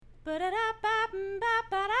It's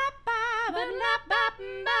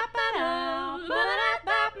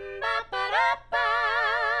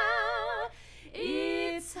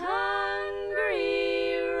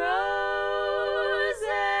Hungry Roses.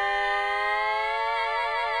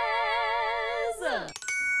 Hello,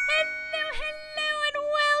 and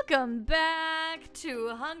welcome back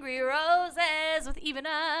to Hungry Roses with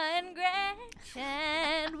Ivana and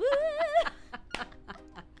Gretchen. Woo!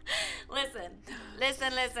 Listen.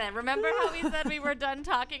 Remember how we said we were done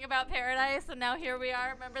talking about Paradise, and now here we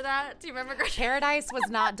are? Remember that? Do you remember, Gretchen? Paradise was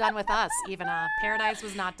not done with us, Ivana. Paradise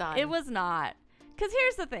was not done. It was not. Because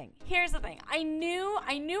here's the thing. I knew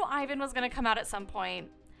Ivan was going to come out at some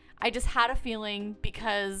point. I just had a feeling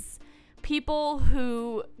because people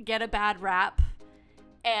who get a bad rap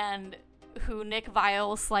and who Nick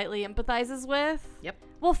Viall slightly empathizes with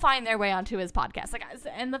will find their way onto his podcast.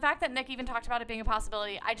 And the fact that Nick even talked about it being a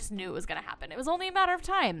possibility, I just knew it was going to happen. It was only a matter of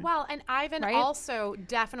time. Well, and Ivan also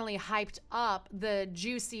definitely hyped up the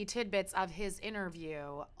juicy tidbits of his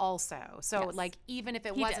interview also. So, Yes. like, even if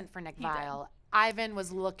it wasn't for Nick He Viall, Ivan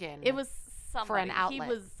was looking It was somebody. for an outlet.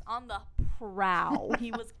 He was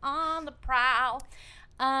on the prowl.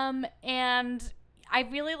 And I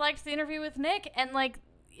really liked the interview with Nick. And, like,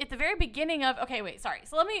 at the very beginning of... Okay, wait, sorry.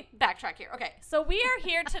 So let me backtrack here. Okay, so we are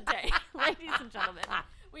here today, ladies and gentlemen.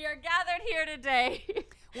 We are gathered here today.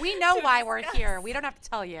 We know why we're here. We don't have to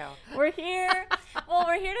tell you. We're here. Well,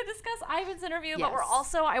 we're here to discuss Ivan's interview, but we're Yes.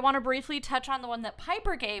 also... I want to briefly touch on the one that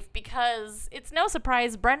Piper gave because it's no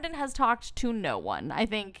surprise Brendan has talked to no one. I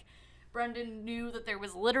think Brendan knew that there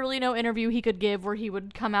was literally no interview he could give where he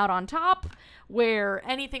would come out on top, where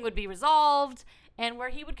anything would be resolved, and where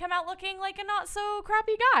he would come out looking like a not so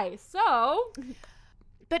crappy guy. So...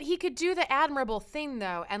 But he could do the admirable thing,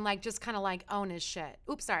 though, and, like, just kind of, like, own his shit.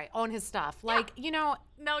 Oops, sorry. Own his stuff. Like, you know...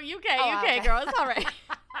 No, UK, okay. girl. It's all right.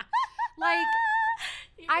 Like,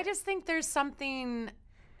 I just think there's something,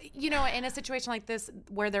 you know, in a situation like this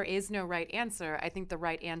where there is no right answer, I think the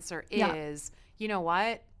right answer is, you know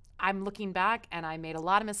what? I'm looking back and I made a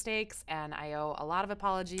lot of mistakes and I owe a lot of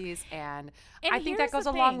apologies and I think that goes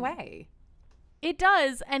a long way. It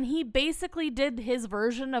does, and he basically did his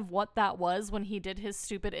version of what that was when he did his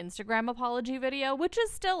stupid Instagram apology video, which is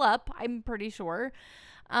still up, I'm pretty sure.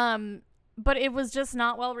 But it was just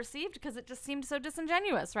not well received because it just seemed so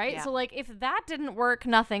disingenuous, right? Yeah. So, like, if that didn't work,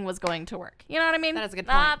 nothing was going to work. You know what I mean? That is a good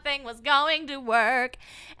point. Nothing was going to work.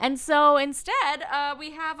 And so instead, we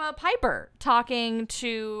have Piper talking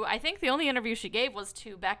to, I think the only interview she gave was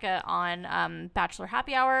to Becca on Bachelor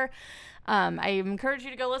Happy Hour. I encourage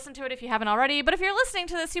you to go listen to it if you haven't already. But if you're listening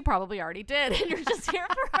to this, you probably already did. And you're just here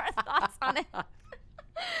for our thoughts on it.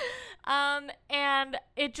 And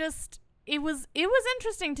it was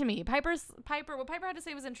interesting to me. What Piper had to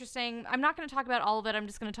say was interesting. I'm not going to talk about all of it. I'm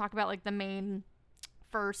just going to talk about, like, the main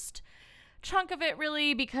first chunk of it,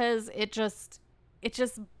 really, because it just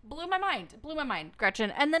blew my mind. It blew my mind,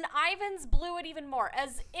 Gretchen. And then Ivan's blew it even more,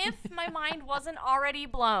 as if my mind wasn't already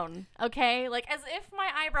blown, okay? Like, as if my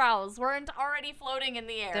eyebrows weren't already floating in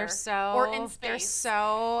the air. Or in space. They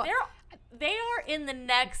are in the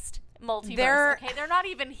next multiverse, okay? They're not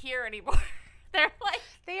even here anymore. They're like...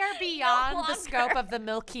 They are beyond the scope of the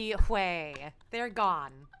Milky Way. They're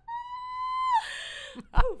gone.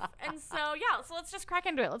 Poof. And so, so let's just crack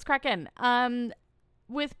into it. Let's crack in.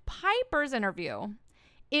 With Piper's interview,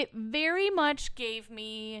 it very much gave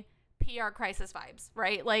me PR crisis vibes,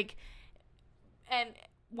 right? Like, and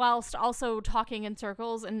whilst also talking in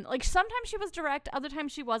circles, and, like, sometimes she was direct, other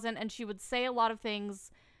times she wasn't, and she would say a lot of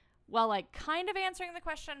things while, like, kind of answering the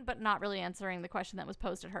question, but not really answering the question that was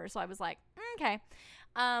posed at her. So I was like, okay.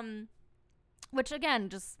 Which, again,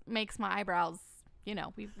 just makes my eyebrows, you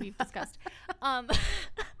know, we've discussed.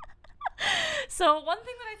 So one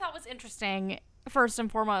thing that I thought was interesting, first and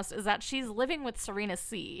foremost, is that she's living with Serena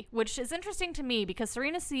C, which is interesting to me because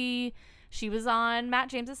Serena C, she was on Matt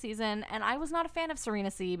James's season, and I was not a fan of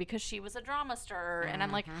Serena C because she was a drama stirrer, and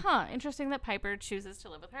I'm like, interesting that Piper chooses to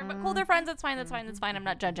live with her, but cool, they're friends, that's fine, I'm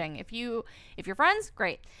not judging. If you're friends,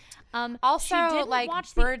 great. Also, like,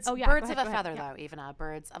 birds of a feather, Yeah. though, Ivana,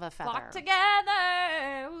 birds of a feather. Flock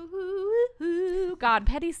together. Ooh, God,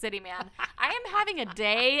 Petty City, man. I am having a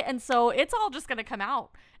day, and so it's all just going to come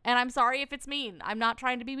out. And I'm sorry if it's mean. I'm not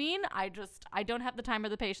trying to be mean. I don't have the time or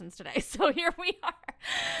the patience today. So here we are.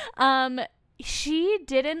 She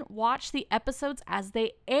didn't watch the episodes as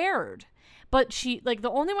they aired. But she, like, the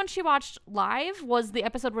only one she watched live was the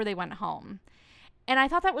episode where they went home. And I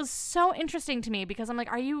thought that was so interesting to me because I'm like,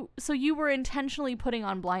 so you were intentionally putting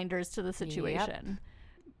on blinders to the situation.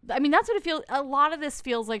 I mean, that's what it feels. A lot of this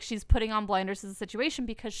feels like she's putting on blinders to the situation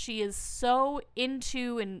because she is so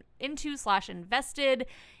into/invested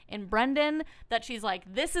in Brendan that she's like,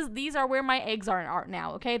 these are where my eggs are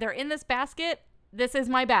now. Okay, they're in this basket. This is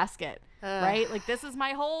my basket, right? Like, this is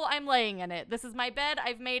my hole. I'm laying in it. This is my bed.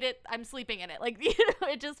 I've made it. I'm sleeping in it. Like,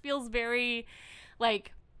 it just feels very,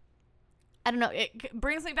 like, I don't know. It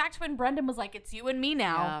brings me back to when Brendan was like, it's you and me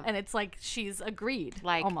now. Yeah. And it's like she's agreed.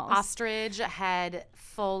 Like, almost. ostrich head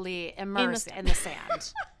fully immersed in the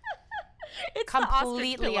sand. It's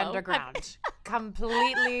completely underground.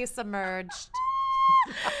 Completely submerged.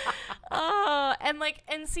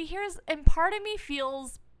 And see, and part of me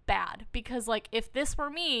feels bad because, like, if this were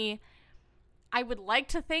me, I would like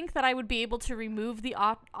to think that I would be able to remove the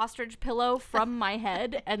ostrich pillow from my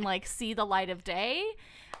head and, like, see the light of day.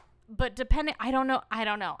 But I don't know.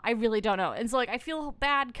 I really don't know. And so, like, I feel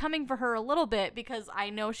bad coming for her a little bit because I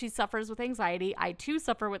know she suffers with anxiety. I too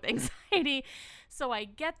suffer with anxiety. So I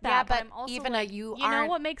get that. Yeah, but I'm also even like, you know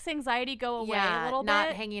what makes anxiety go away a little bit?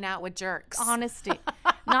 Not hanging out with jerks. Honesty.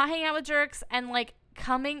 Not hanging out with jerks and, like,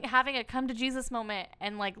 having a come to Jesus moment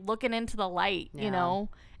and, like, looking into the light, you know?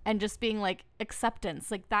 And just being, like, acceptance.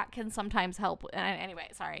 Like, that can sometimes help. Anyway,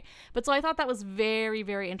 sorry. But so I thought that was very,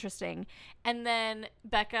 very interesting. And then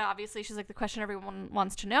Becca, obviously, she's like, the question everyone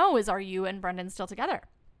wants to know is, are you and Brendan still together?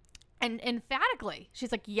 And emphatically,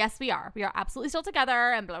 she's like, yes, we are. We are absolutely still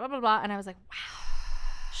together and blah, blah, blah, blah. And I was like,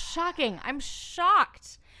 wow, shocking. I'm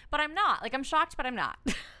shocked. But I'm not. Like, I'm shocked, but I'm not.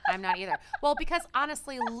 I'm not either. Well, because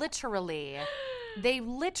honestly, they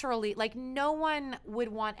literally, like, no one would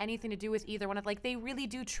want anything to do with either one of, like, they really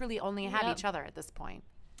do truly only have each other at this point.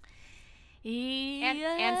 Yes.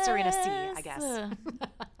 And Serena C, I guess.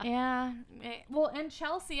 Yeah. Well, and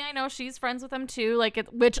Chelsea, I know she's friends with him too. Like,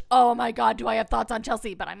 which, oh my God, do I have thoughts on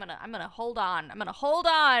Chelsea? But I'm gonna hold on. I'm gonna hold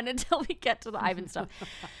on until we get to the Ivan stuff.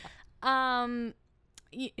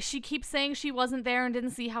 She keeps saying she wasn't there and didn't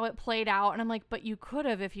see how it played out. And I'm like, but you could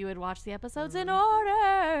have if you had watched the episodes in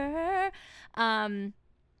order.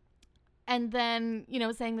 And then, you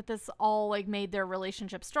know, saying that this all, like, made their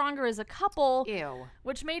relationship stronger as a couple. Ew.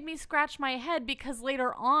 Which made me scratch my head because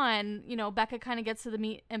later on, you know, Becca kind of gets to the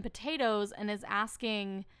meat and potatoes and is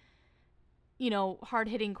asking, you know,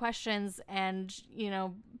 hard-hitting questions. And, you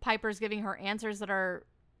know, Piper's giving her answers that are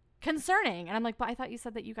concerning. And I'm like, but I thought you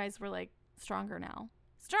said that you guys were, like, stronger now.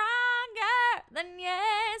 Stronger than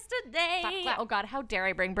yesterday. Clap, clap. Oh God, how dare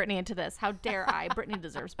I bring Brittany into this? How dare I? Brittany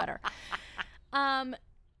deserves better.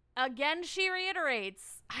 Again, she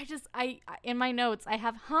reiterates. I in my notes I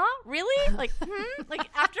have, really? Like, like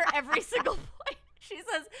after every single point, she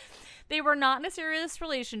says they were not in a serious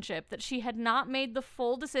relationship, that she had not made the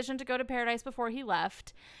full decision to go to Paradise before he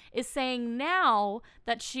left, is saying now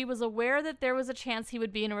that she was aware that there was a chance he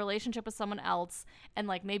would be in a relationship with someone else and,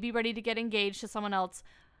 like, maybe ready to get engaged to someone else.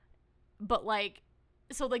 But, like,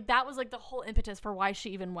 so, like, that was, like, the whole impetus for why she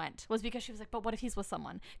even went, was because she was like, but what if he's with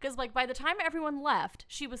someone? Because, like, by the time everyone left,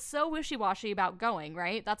 she was so wishy-washy about going,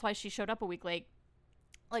 right? That's why she showed up a week late,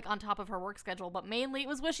 like, on top of her work schedule. But mainly it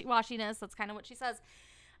was wishy-washiness. That's kind of what she says.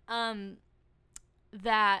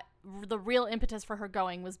 That the real impetus for her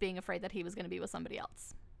going was being afraid that he was going to be with somebody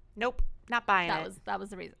else. Nope, not buying it. That was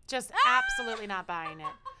the reason. Just absolutely not buying it.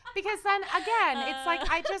 Because then again, it's like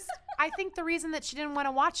I think the reason that she didn't want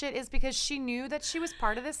to watch it is because she knew that she was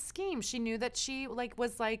part of this scheme. She knew that she, like,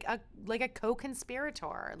 was like a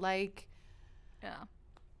co-conspirator. Like, yeah.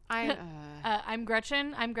 I'm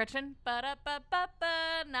Gretchen.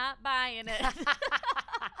 Ba-da-ba-ba-ba, not buying it.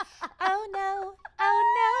 Oh no.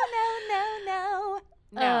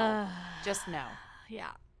 No. Just no.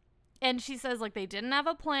 Yeah. And she says, like, they didn't have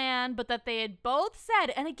a plan, but that they had both said,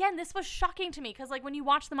 and again, this was shocking to me, because, like, when you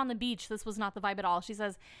watch them on the beach, this was not the vibe at all. She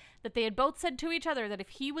says that they had both said to each other that if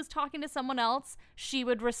he was talking to someone else, she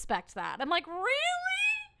would respect that. I'm like, really?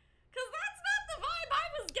 Because that's not the vibe I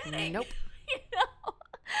was getting. Nope. You know?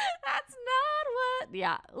 That's not what.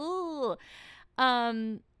 Yeah. Ooh.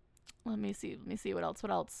 Let me see what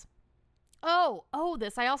else. Oh,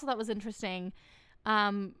 this I also thought was interesting.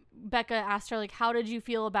 Becca asked her, like, how did you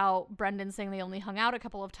feel about Brendan saying they only hung out a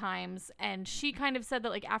couple of times? And she kind of said that,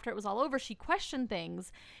 like, after it was all over, she questioned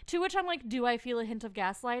things, to which I'm like, do I feel a hint of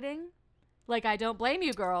gaslighting? Like, I don't blame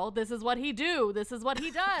you, girl. This is what he do. This is what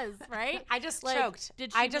he does, right? I just like, choked.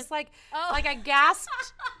 Did she I just like I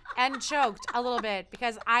gasped and choked a little bit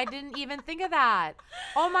because I didn't even think of that.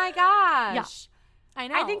 Oh my gosh. Yeah. I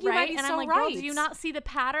know. I think you right? might be and so I'm like, right. girl, do you not see the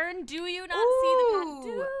pattern? Do you not see the pattern? Do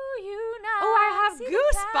you not? Oh, I have see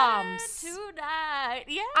goosebumps the tonight.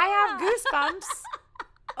 Yeah. I have goosebumps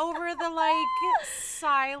over the, like,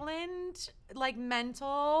 silent, like,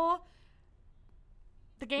 mental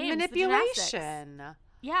the games, the gymnastics. Manipulation.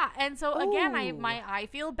 Yeah, and so again, Ooh. I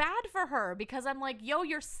feel bad for her because I'm like, yo,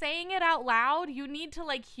 you're saying it out loud. You need to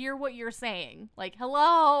like hear what you're saying. Like,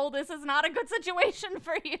 hello, this is not a good situation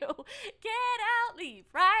for you. Get out, leave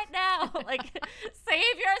right now. Like,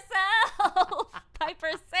 save yourself,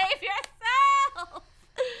 Piper, save yourself.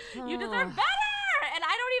 You deserve better. And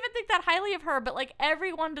I don't even think that highly of her, but like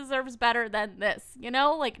everyone deserves better than this. You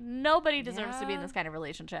know, like nobody deserves to be in this kind of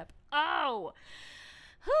relationship. Oh,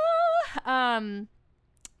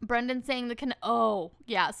 Brendan saying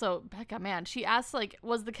so Becca, man, she asked like,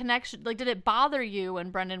 was the connection, like, did it bother you when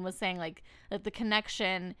Brendan was saying like that the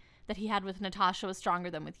connection that he had with Natasha was stronger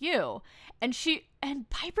than with you? And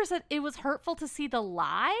Piper said it was hurtful to see the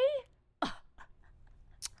lie.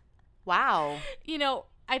 Wow. You know,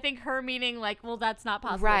 I think her meaning like, well, that's not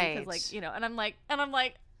possible because like, you know, and I'm like,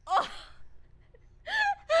 oh.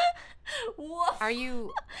 Woof. Are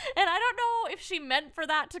you? And I don't know if she meant for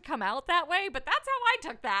that to come out that way, but that's how I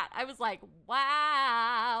took that. I was like,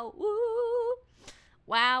 wow, woo,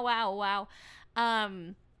 wow.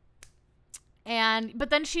 But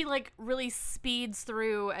then she like really speeds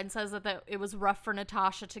through and says that it was rough for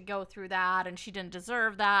Natasha to go through that and she didn't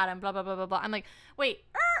deserve that and blah, blah, blah, blah, blah. I'm like, wait,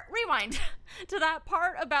 rewind to that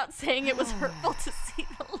part about saying it was hurtful to see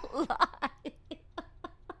the lie.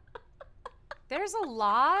 There's a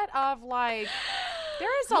lot of like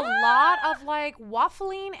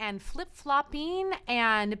waffling and flip-flopping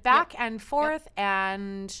and back and forth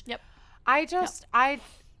and Not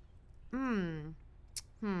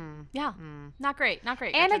great. And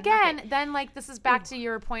Gretchen, again, then like this is back to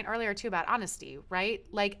your point earlier too about honesty, right?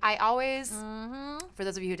 Like I always, for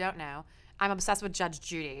those of you who don't know, I'm obsessed with Judge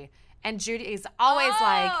Judy, and Judy is always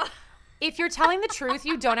like, if you're telling the truth,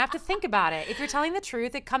 you don't have to think about it. If you're telling the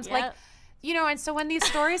truth, it comes like. You know, and so when these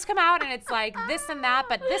stories come out and it's like this and that,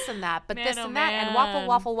 but this and that, but this and that, and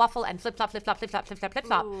waffle, and flip flop,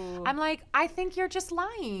 I'm like, I think you're just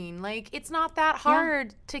lying. Like, it's not that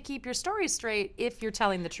hard to keep your story straight if you're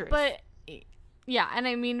telling the truth. But, yeah, and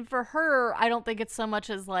I mean, for her, I don't think it's so much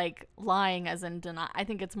as like lying as in denial. I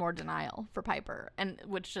think it's more denial for Piper, and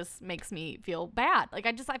which just makes me feel bad. Like,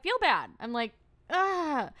 I feel bad. I'm like,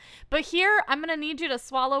 but here I'm gonna need you to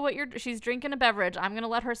swallow she's drinking a beverage. I'm gonna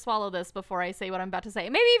let her swallow this before I say what I'm about to say.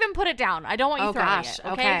 Maybe even put it down. I don't want you throwing it.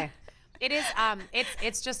 Okay. It is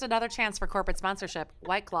it's just another chance for corporate sponsorship.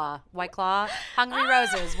 White Claw, Hungry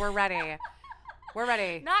Roses. We're ready.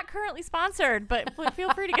 Not currently sponsored, but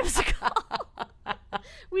feel free to give us a call.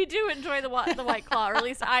 We do enjoy the White Claw, or at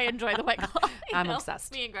least I enjoy the White Claw. I'm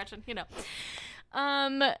obsessed. Me and Gretchen, you know.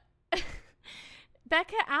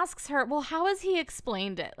 Becca asks her, well, how has he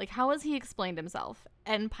explained it? Like, how has he explained himself?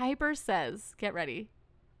 And Piper says, get ready,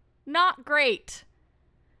 not great.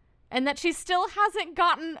 And that she still hasn't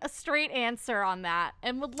gotten a straight answer on that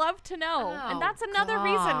and would love to know. And that's another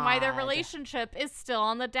reason why their relationship is still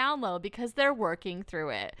on the down low, because they're working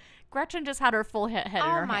through it. Gretchen just had her full head in her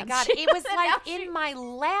hands. Oh, my God. It was like in my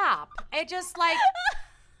lap. It just like...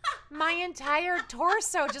 My entire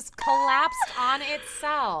torso just collapsed on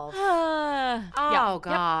itself. God.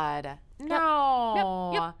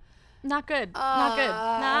 No. Yep. Not good. Not good.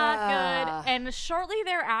 And shortly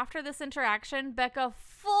thereafter this interaction, Becca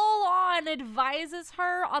full on advises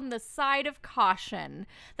her on the side of caution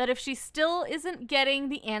that if she still isn't getting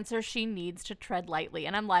the answer she needs, to tread lightly.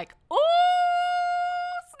 And I'm like, ooh,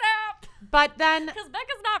 snap. But then... Because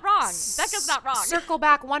Becca's not wrong. Circle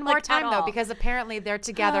back one more time, though, because apparently they're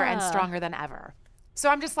together and stronger than ever. So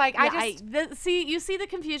I'm just like, you see the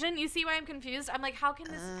confusion? You see why I'm confused? I'm like, how can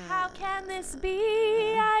this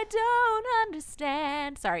be? I don't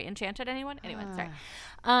understand. Sorry, Enchanted, anyone? Anyway, sorry.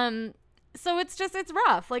 So it's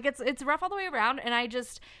rough. Like it's rough all the way around. And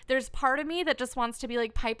there's part of me that just wants to be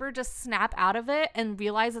like, Piper, just snap out of it and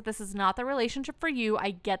realize that this is not the relationship for you.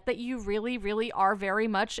 I get that you really, really are very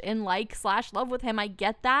much in /love with him. I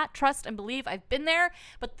get that. Trust and believe. I've been there,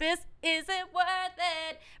 but this isn't worth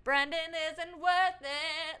it. Brendan isn't worth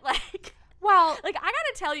it. Like, well, like, I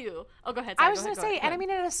gotta tell you. Oh, go ahead. Sorry, I was gonna say, and I mean,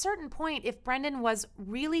 at a certain point, if Brendan was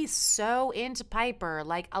really so into Piper,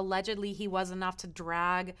 like allegedly he was enough to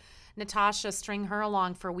drag Natasha, string her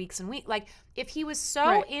along for weeks and weeks. Like, if he was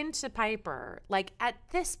so into Piper, like at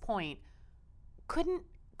this point, couldn't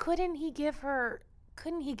he give her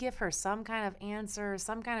some kind of answer,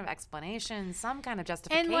 some kind of explanation, some kind of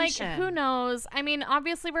justification? And like, who knows? I mean,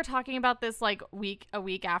 obviously we're talking about this like a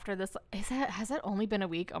week after this. Has it only been a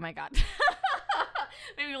week? Oh my God.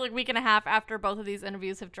 Maybe like a week and a half after both of these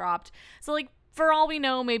interviews have dropped. So like, for all we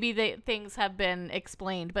know, maybe things have been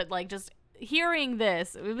explained, but like, just hearing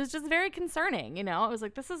this, it was just very concerning, you know? It was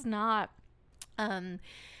like, this is not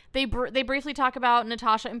They briefly talk about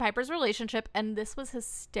Natasha and Piper's relationship, and this was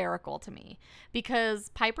hysterical to me because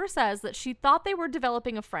Piper says that she thought they were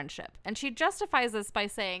developing a friendship, and she justifies this by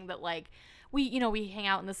saying that like we hang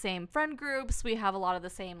out in the same friend groups, we have a lot of the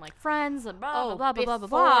same like friends, and blah blah blah blah blah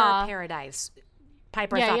blah. Paradise,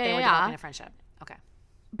 Piper thought they were developing a friendship. Okay.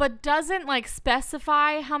 But doesn't like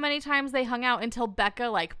specify how many times they hung out until Becca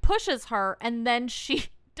like pushes her, and then she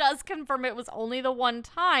does confirm it was only the one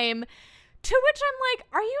time. To which I'm like,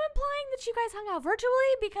 are you implying that you guys hung out virtually?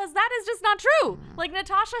 Because that is just not true. Like,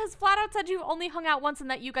 Natasha has flat out said you only hung out once and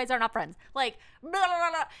that you guys are not friends. Like, blah, blah,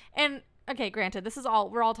 blah. And, okay, granted,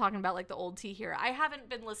 we're all talking about, like, the old tea here. I haven't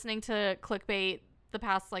been listening to Clickbait the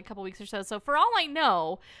past, like, couple weeks or so. So, for all I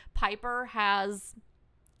know, Piper has,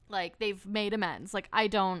 like, they've made amends. Like,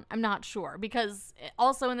 I'm not sure. Because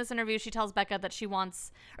also in this interview, she tells Becca that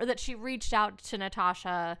that she reached out to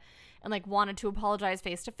Natasha and like wanted to apologize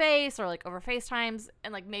face to face or like over FaceTimes,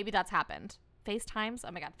 and like maybe that's happened. FaceTimes? Oh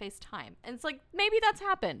my God, FaceTime. And it's like maybe that's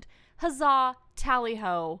happened. Huzzah, tally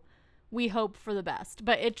ho. We hope for the best.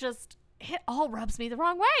 But it all rubs me the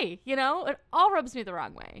wrong way, you know? It all rubs me the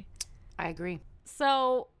wrong way. I agree.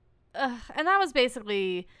 So, and that was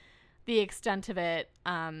basically the extent of it.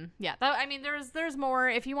 There's more.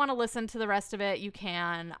 If you want to listen to the rest of it, you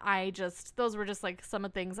can. Those were just like some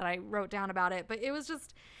of the things that I wrote down about it. But it was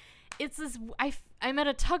just, it's this, I'm at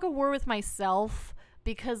a tug of war with myself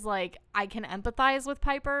because like I can empathize with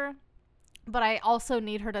Piper, but I also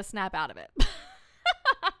need her to snap out of it.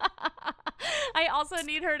 I also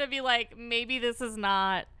need her to be like, maybe this is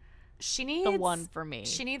not the one for me.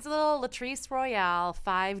 She needs a little Latrice Royale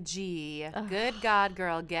 5G. Ugh. Good God,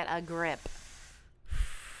 girl, get a grip.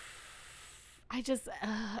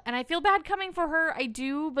 And I feel bad coming for her. I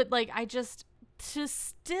do, but like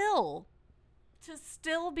to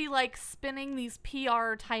still be like spinning these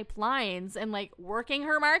PR type lines and like working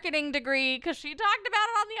her marketing degree, because she talked about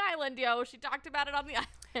it on the island, yo. She talked about it on the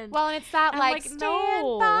island. Well, and it's that like stand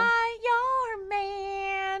by your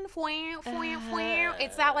man.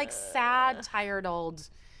 It's that like sad, tired old.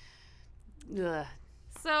 Ugh.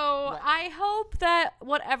 So I hope that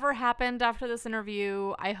whatever happened after this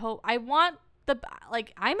interview, I may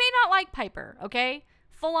not like Piper, okay?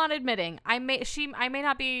 Full on admitting, she may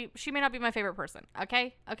not be my favorite person,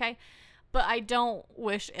 okay? But I don't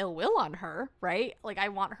wish ill will on her, right? Like, I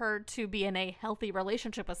want her to be in a healthy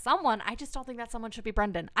relationship with someone. I just don't think that someone should be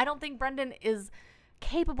Brendan. I don't think Brendan is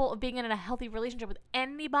capable of being in a healthy relationship with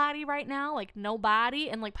anybody right now, like nobody.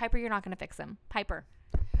 And like, Piper, you're not going to fix him. Piper.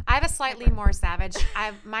 I have a slightly more savage,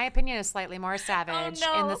 my opinion is slightly more savage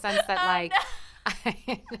in the sense that like,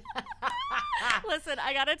 Listen,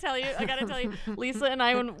 I gotta tell you, Lisa and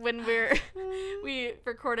I, when we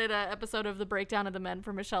recorded an episode of the breakdown of the men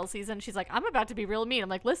for Michelle's season, she's like, I'm about to be real mean. I'm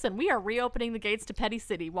like, listen, we are reopening the gates to Petty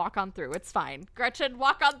City. Walk on through. It's fine. Gretchen,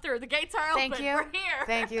 walk on through. The gates are open. Thank you. We're here.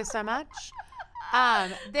 Thank you so much.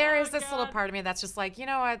 There is this little part of me that's just like, you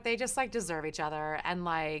know what? They just like deserve each other, and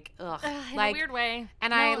like, ugh, in like a weird way.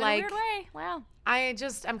 And in a weird way. Wow.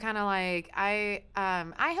 I'm kind of like, I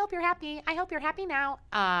hope you're happy. I hope you're happy now.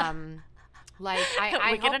 Like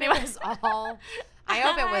I hope it was all. I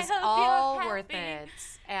hope it was all worth it,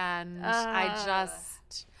 and I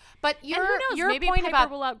just. But your maybe point Piper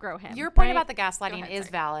about will outgrow him. Your point about the gaslighting is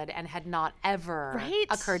valid and had not ever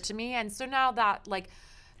occurred to me, and so now that like.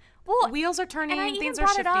 Well, wheels are turning, things are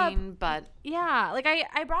shifting, but yeah, like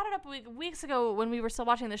I brought it up weeks ago when we were still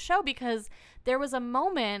watching the show, because there was a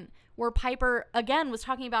moment where Piper again was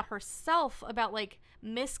talking about herself, about like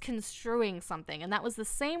misconstruing something, and that was the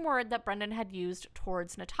same word that Brendan had used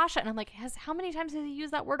towards Natasha, and I'm like, how many times has he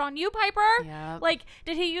used that word on you, Piper? Yeah. Like,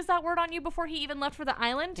 did he use that word on you before he even left for the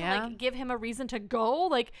island to like give him a reason to go?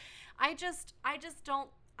 Like, I just don't.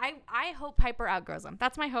 I hope Piper outgrows him.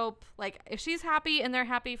 That's my hope. Like, if she's happy and they're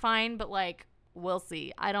happy, fine. But like, we'll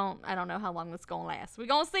see. I don't know how long this gonna last. We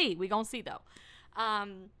gonna see though.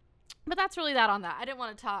 But that's really that on that. I didn't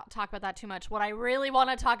want to talk about that too much. What I really want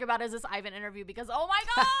to talk about is this Ivan interview, because oh my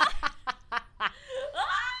god,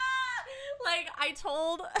 like I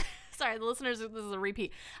told, sorry, the listeners, this is a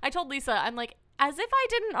repeat. I told Lisa, I'm like, as if I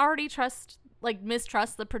didn't already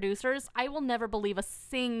mistrust the producers, I will never believe a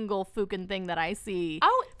single fucking thing that I see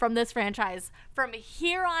from this franchise from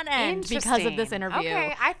here on end because of this interview.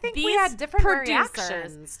 Okay, I think we had different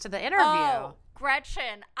reactions to the interview. Oh,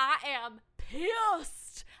 Gretchen, I am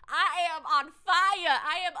pissed. I am on fire.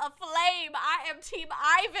 I am aflame. I am Team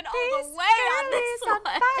Ivan all the way on this one.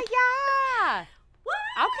 Fire. What?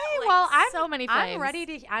 Okay, like, well, so many flames.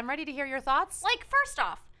 I'm ready to hear your thoughts. Like, first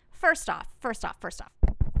off.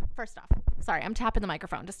 Sorry, I'm tapping the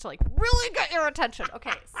microphone just to like really get your attention.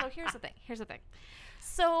 Okay, so here's the thing.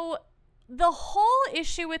 So the whole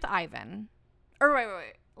issue with Ivan, or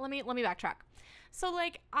wait. Let me backtrack. So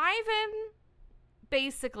like Ivan,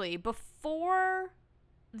 basically before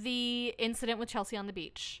the incident with Chelsea on the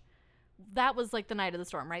beach, that was like the night of the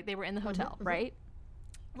storm, right? They were in the hotel, right?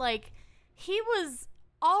 Like he was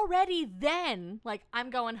already then like,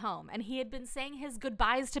 I'm going home, and he had been saying his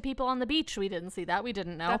goodbyes to people on the beach. We didn't see that. We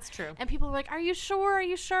didn't know. That's true. And people were like, are you sure,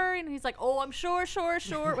 and he's like, oh, I'm sure.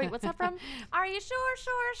 Wait, what's that from? Are you sure?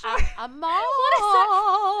 I'm all. What is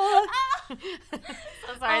that?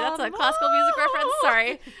 So sorry, that's a classical music reference.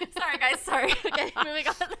 Sorry guys, sorry. Okay, moving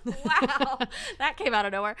on. Wow, that came out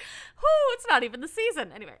of nowhere. Whoo, it's not even the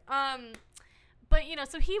season. Anyway, but you know,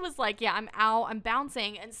 so he was like, yeah, I'm out, I'm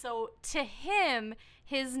bouncing. And so to him,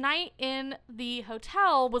 his night in the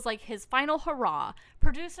hotel was like his final hurrah.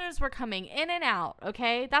 Producers were coming in and out,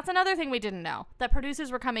 okay? That's another thing we didn't know, that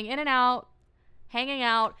producers were coming in and out, hanging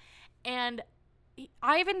out. And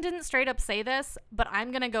Ivan didn't straight up say this, but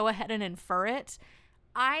I'm going to go ahead and infer it.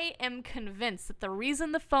 I am convinced that the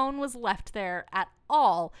reason the phone was left there at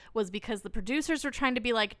all was because the producers were trying to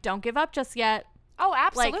be like, don't give up just yet. Oh,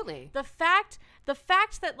 absolutely. Like, the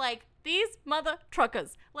fact that like these mother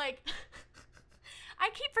truckers, like I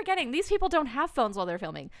keep forgetting these people don't have phones while they're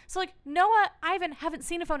filming. So like Noah, Ivan haven't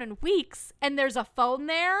seen a phone in weeks, and there's a phone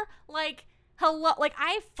there. Like, hello, like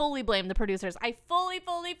I fully blame the producers. I fully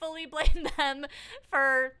blame them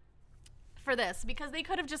for this, because they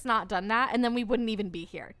could have just not done that, and then we wouldn't even be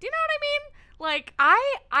here. Do you know what I mean? Like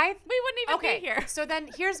we wouldn't even be here. So then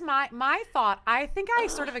here's my thought. I think I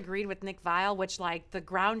sort of agreed with Nick Viall, which like the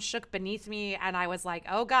ground shook beneath me, and I was like,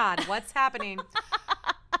 oh God, what's happening?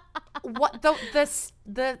 What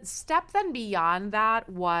the step then beyond that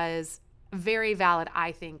was very valid,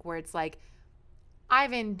 I think, where it's like,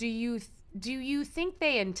 Ivan, do you think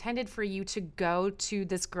they intended for you to go to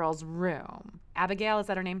this girl's room? Abigail, is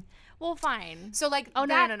that her name? Well, fine. So like, oh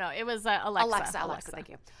no, it was Alexa. Thank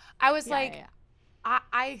you. I was Yeah.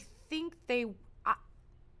 I think they.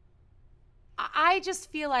 I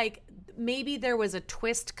just feel like maybe there was a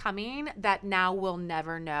twist coming that now we'll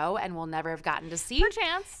never know and we'll never have gotten to see.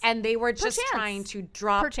 Perchance. And they were just trying to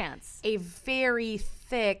drop a very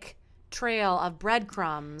thick trail of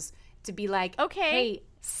breadcrumbs to be like, okay, hey,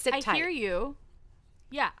 sit tight. I hear you.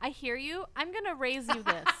 Yeah, I hear you. I'm going to raise you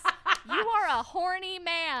this. You are a horny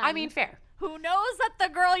man. I mean, fair. Who knows that the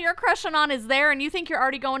girl you're crushing on is there, and you think you're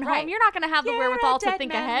already going home. You're not going to have the wherewithal to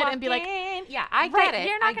think ahead and be like, yeah, I get it.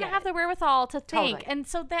 You're not going to have the wherewithal to think. Totally. And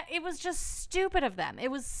so that it was just stupid of them. It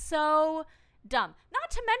was so dumb. Not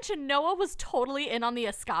to mention Noah was totally in on the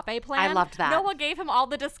escape plan. I loved that. Noah gave him all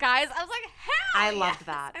the disguise. I was like, hell I yes. loved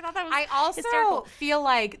that. I thought that was I also hysterical. feel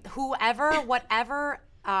like whatever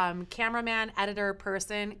cameraman, editor,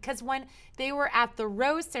 person, because when they were at the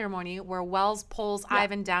rose ceremony where Wells pulls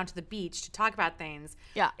Ivan down to the beach to talk about things,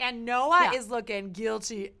 and Noah is looking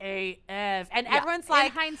guilty AF, and everyone's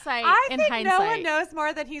like, in hindsight, I think Noah knows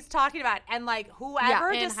more than he's talking about, and like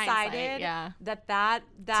whoever decided that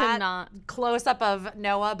not close up of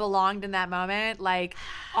Noah belonged in that moment, like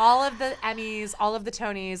all of the Emmys, all of the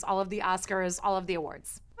Tonys, all of the Oscars, all of the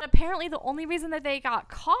awards. Apparently the only reason that they got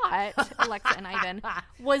caught, Alexa and Ivan,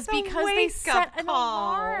 was because they set an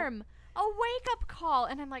alarm. A wake-up call.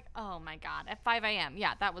 And I'm like, oh my God, at 5 a.m.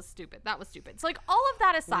 Yeah, that was stupid. So like all of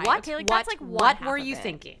that aside, what were you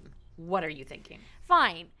thinking? What are you thinking?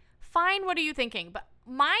 Fine, what are you thinking? But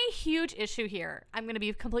my huge issue here, I'm going to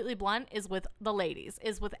be completely blunt, is with the ladies,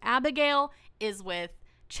 is with Abigail, is with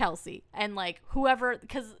Chelsea, and like whoever,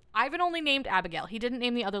 because Ivan only named Abigail. He didn't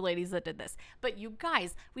name the other ladies that did this. But you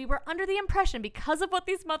guys, we were under the impression, because of what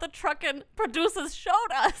these mother trucking producers showed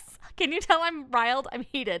us. Can you tell I'm riled? I'm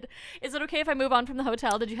heated. Is it okay if I move on from the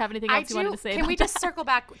hotel? Did you have anything else you wanted to say? Can we just circle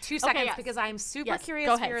back 2 seconds? Okay, yes. Because I'm super curious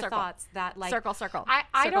Go ahead, for your circle. thoughts. That like circle.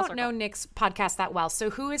 I don't know Nick's podcast that well. So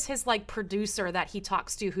who is his like producer that he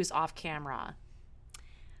talks to who's off camera?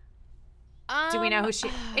 Do we know who she?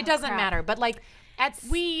 It doesn't matter. But like.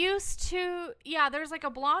 We used to, there's like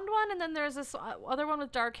a blonde one, and then there's this other one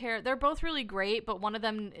with dark hair. They're both really great, but one of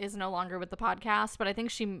them is no longer with the podcast. But I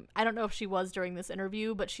think I don't know if she was during this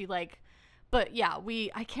interview, but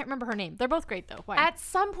I can't remember her name. They're both great though. Why? At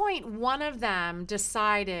some point, one of them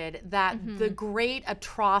decided that the great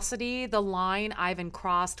atrocity, the line Ivan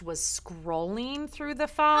crossed, was scrolling through the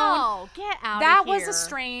phone. Oh, get out that of here. Was a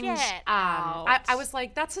strange, get out. I was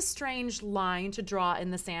like, that's a strange line to draw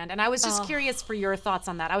in the sand. And I was just curious for your thoughts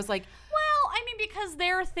on that. I was like, well, I mean, because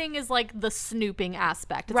their thing is like the snooping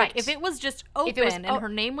aspect. It's Right. like if it was just open and her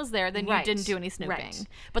name was there, then you Right. didn't do any snooping. Right.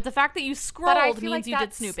 But the fact that you But I scrolled feel means like you did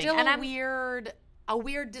that's snooping. still And a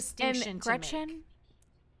weird distinction and to make.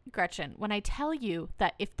 Gretchen, when I tell you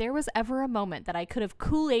that if there was ever a moment that I could have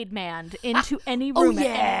Kool-Aid manned into any room at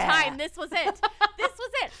any time, this was it. This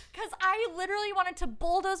was it. Because I literally wanted to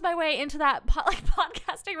bulldoze my way into that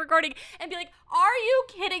podcasting recording and be like, are you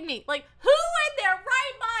kidding me? Like, who in their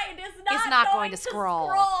right mind is not going to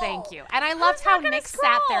scroll. Thank you. And I loved Who's how not gonna Nick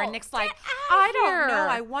sat there and scroll? Nick's like, Get outta I don't here. know.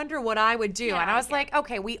 I wonder what I would do. Get And I outta was here. like,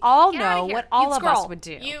 okay, we all Get outta know here. what all You'd of us scroll. would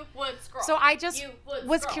do. You would scroll. So I just You would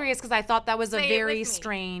was scroll. curious because I thought that was Say a it very with me.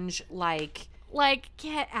 strange, like,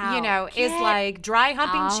 Get out. you know, is Get like dry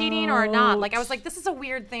humping cheating or not? Like, I was out. like, this is a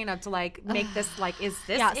weird thing to like make this like, is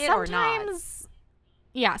this Yeah, it or not?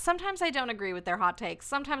 sometimes I don't agree with their hot takes.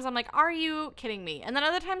 Sometimes I'm like, are you kidding me? And then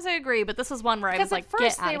other times I agree, but this was one where I was Because like, at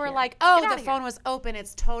first get they outta were here. like, Get oh, outta the here. phone was open.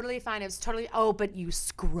 It's totally fine. It's totally, oh, but you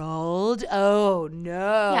scrolled? Oh,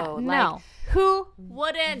 no. Yeah, Like, no. Who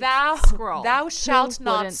wouldn't Thou scroll? Thou Who shalt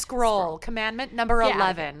not wouldn't scroll. Commandment number Get outta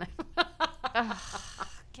 11.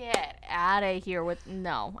 Get out of here with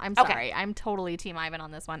no. I'm Okay. sorry. I'm totally Team Ivan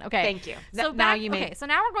on this one. Okay. Thank you. So Now back, you may- okay. So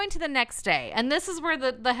now we're going to the next day, and this is where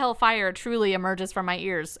the hellfire truly emerges from my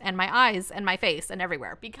ears and my eyes and my face and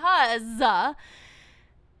everywhere because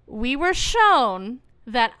we were shown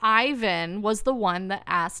that Ivan was the one that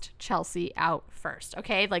asked Chelsea out first.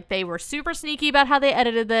 Okay, like they were super sneaky about how they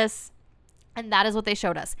edited this. And that is what they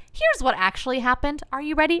showed us. Here's what actually happened. Are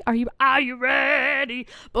you ready? Are you ready?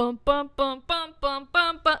 Bum, bum, bum, bum, bum,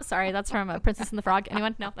 bum, bum. Sorry, that's from Princess and the Frog.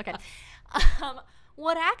 Anyone? No? Okay.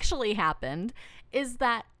 What actually happened is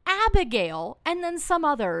that Abigail and then some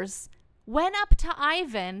others went up to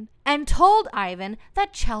Ivan and told Ivan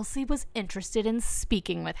that Chelsea was interested in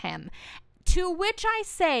speaking with him. To which I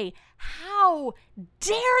say, how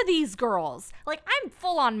dare these girls? Like, I'm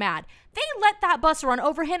full on mad. They let that bus run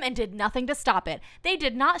over him and did nothing to stop it. They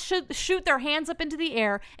did not shoot their hands up into the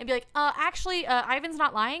air and be like, actually, Ivan's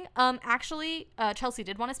not lying. Chelsea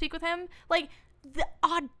did want to speak with him. Like, the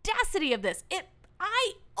audacity of this.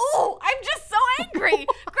 I'm just so angry.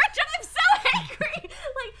 Gretchen, I'm so angry.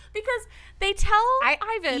 Like, because they tell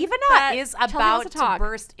Ivan Ivana that is Chelsea about wants to talk.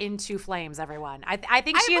 burst into flames, everyone. I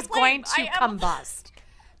think I she am is a flame. going to I am a- combust.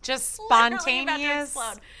 Just Literally about to spontaneous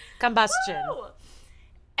explode. combustion. Woo!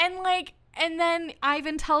 And then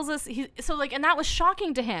Ivan tells us and that was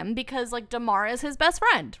shocking to him because like Damar is his best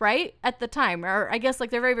friend, right? At the time, or I guess like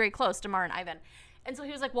they're very, very close, Damar and Ivan. And so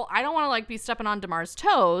he was like, well, I don't want to like be stepping on Damar's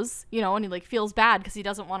toes, you know, and he like feels bad because he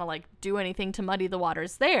doesn't want to like do anything to muddy the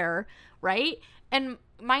waters there, right? And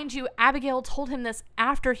mind you, Abigail told him this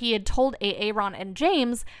after he had told Aaron and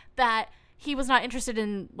James that he was not interested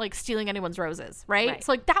in like stealing anyone's roses, right?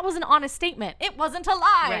 So like that was an honest statement. It wasn't a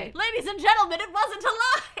lie. Right. Ladies and gentlemen, it wasn't a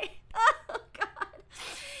lie. Oh God.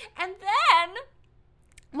 And then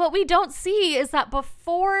what we don't see is that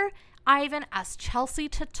before Ivan asked Chelsea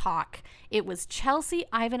to talk, it was Chelsea,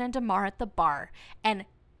 Ivan, and Damar at the bar. And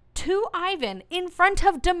to Ivan, in front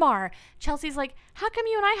of Damar, Chelsea's like, how come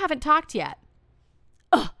you and I haven't talked yet?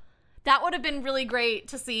 Ugh. That would have been really great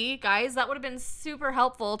to see, guys. That would have been super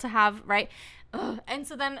helpful to have, right? Ugh. And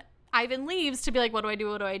so then Ivan leaves to be like, what do I do?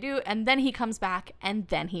 What do I do? And then he comes back and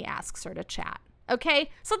then he asks her to chat. Okay?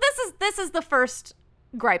 So this is the first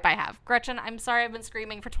gripe I have. Gretchen, I'm sorry I've been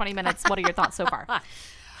screaming for 20 minutes. What are your thoughts so far?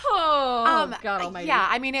 Oh, God almighty. Yeah,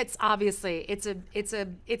 I mean, it's obviously it's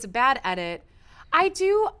a bad edit. I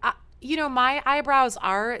do, my eyebrows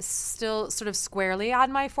are still sort of squarely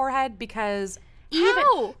on my forehead because even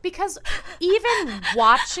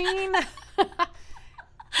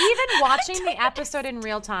watching the episode in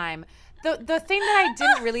real time. The thing that I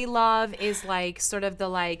didn't really love is like sort of the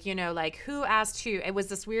like, like who asked who. It was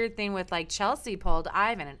this weird thing with like Chelsea pulled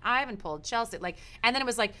Ivan and Ivan pulled Chelsea. Like, and then it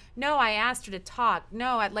was like, no, I asked her to talk.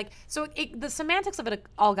 No, the semantics of it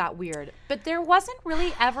all got weird. But there wasn't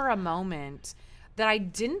really ever a moment that I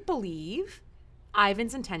didn't believe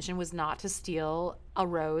Ivan's intention was not to steal a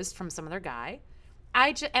rose from some other guy.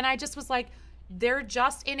 I just was like, they're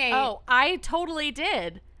just in a. Oh, I totally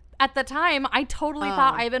did. At the time, I totally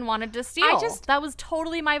thought Ivan wanted to steal. That was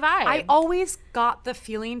totally my vibe. I always got the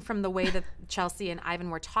feeling from the way that Chelsea and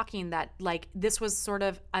Ivan were talking that like this was sort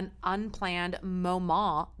of an unplanned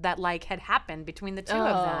moment that like had happened between the two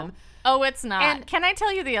of them. Oh, it's not. And- can I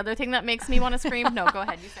tell you the other thing that makes me want to scream? No, go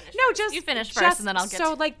ahead. You finish. No, first. just you finish just- first, and then I'll get.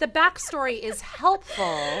 So like the backstory is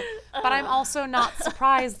helpful, but I'm also not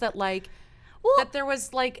surprised that like. Well, that there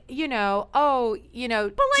was like, do you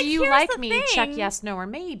here's like the me? Check thing. yes, no, or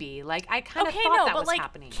maybe. Like I kind of okay, thought no, that but was like,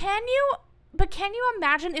 happening. can you But can you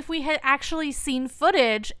imagine if we had actually seen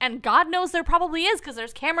footage, and God knows there probably is because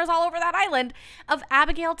there's cameras all over that island, of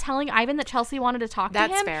Abigail telling Ivan that Chelsea wanted to talk to him?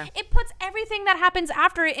 That's fair. It puts everything that happens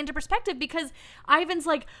after it into perspective, because Ivan's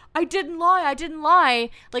like, I didn't lie.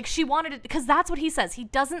 Like, she wanted it, because that's what he says. He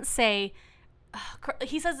doesn't say...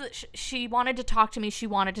 He says that she wanted to talk to me.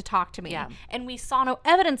 Yeah. And we saw no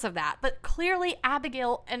evidence of that. But clearly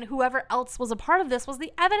Abigail and whoever else was a part of this was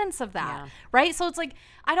the evidence of that. Yeah. Right? So it's like,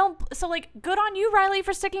 good on you, Riley,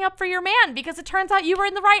 for sticking up for your man, because it turns out you were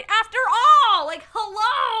in the right after all. Like,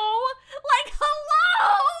 hello?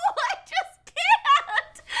 I just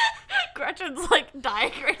can't. Gretchen's like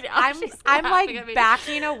dying right now. I'm like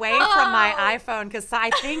backing away from my iPhone because I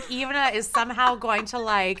think Ivana is somehow going to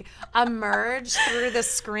like emerge through the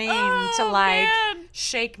screen to like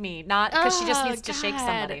shake me, not because she just needs to shake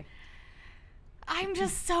somebody. I'm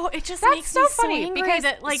just so, it just That's makes so me funny so angry because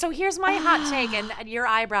that, like, so here's my hot take, and your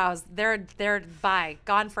eyebrows, they're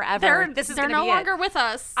gone forever. This is they're gonna no be longer it. with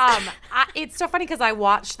us. It's so funny because I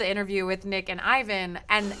watched the interview with Nick and Ivan,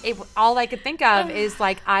 and all I could think of is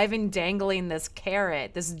like Ivan dangling this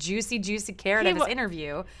carrot, this juicy carrot of his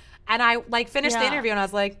interview, and I like finished the interview and I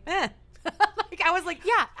was like, eh. Like I was like,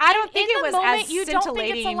 yeah, I don't think in it was the moment, as you don't think it's a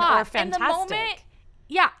scintillating lot. or fantastic.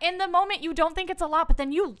 In the moment you don't think it's a lot, but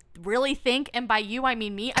then you really think, and by you I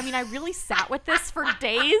mean me. I mean, I really sat with this for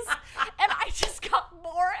days, and I just got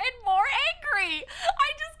more and more angry.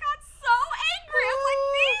 I just got so angry. I'm like,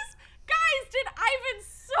 these guys did Ivan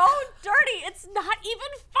so dirty. It's not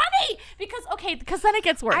even funny because then it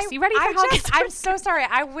gets worse. You ready for how it gets worse? I'm so sorry.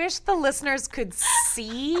 I wish the listeners could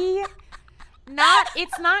see.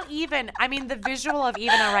 It's not even. I mean, the visual of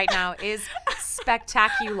Ivana right now is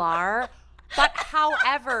spectacular. But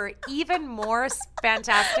however, even more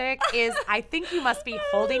fantastic is I think you must be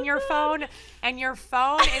holding your phone, and your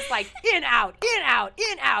phone is like in, out.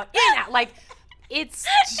 Like it's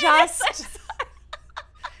just,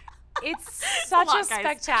 it's such a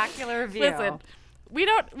spectacular view. Listen, we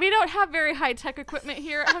don't have very high tech equipment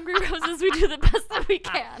here at Hungry Roses. We do the best that we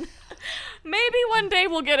can. Maybe one day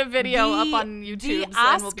we'll get a video up on YouTube,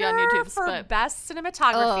 and we'll be on YouTube. For best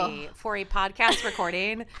cinematography for a podcast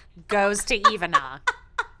recording goes to Ivana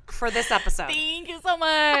for this episode. Thank you so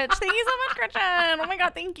much. Thank you so much, Gretchen. Oh my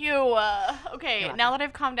God, thank you. Okay, now that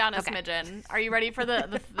I've calmed down a smidgen, are you ready for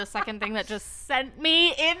the second thing that just sent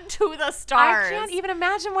me into the stars? I can't even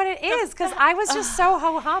imagine what it is because I was just so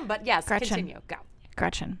ho-hum. But yes, Gretchen, continue. Go.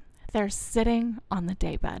 Gretchen, they're sitting on the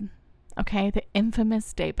daybed. Okay, the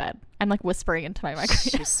infamous daybed. I'm like whispering into my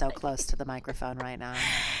microphone. She's so close to the microphone right now.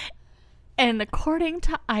 And according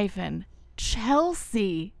to Ivan,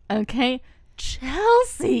 Chelsea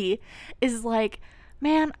is like,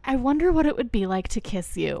 man, I wonder what it would be like to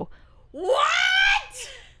kiss you. What?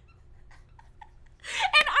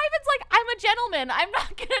 And Ivan's like, I'm a gentleman. I'm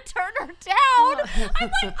not going to turn her down. I'm like,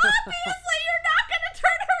 obviously you're not going to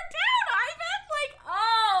turn her down, Ivan. Like,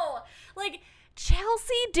 oh. Like,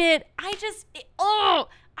 Chelsea did.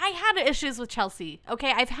 I had issues with Chelsea.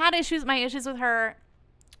 Okay, I've had my issues with her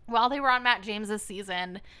while they were on Matt James's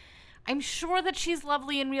season. I'm sure that she's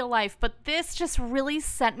lovely in real life, but this just really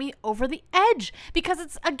sent me over the edge because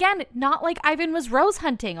it's, again, not like Ivan was rose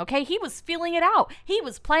hunting, okay? He was feeling it out. He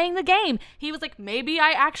was playing the game. He was like, maybe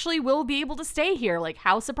I actually will be able to stay here. Like,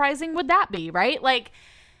 how surprising would that be, right? Like,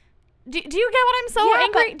 do you get what I'm so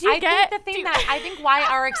angry? Do you get? I think why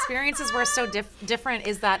our experiences were so different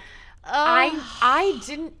is that I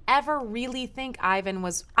didn't ever really think Ivan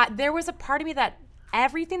was. There was a part of me that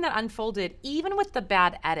everything that unfolded, even with the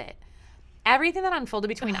bad edit, everything that unfolded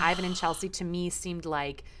between Ivan and Chelsea to me seemed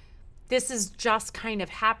like this is just kind of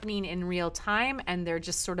happening in real time, and they're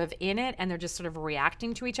just sort of in it, and they're just sort of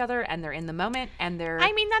reacting to each other, and they're in the moment, and they're.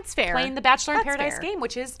 I mean, that's fair. Playing the Bachelor in Paradise game,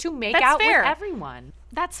 which is to make out with everyone.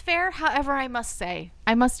 That's fair. However, I must say,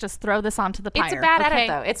 I must just throw this onto the pyre. It's a bad edit,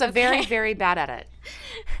 though. It's a very, very bad edit.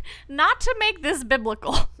 Not to make this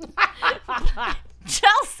biblical.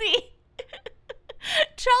 Chelsea,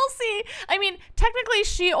 I mean, technically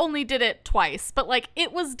she only did it twice, but like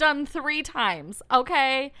it was done 3 times,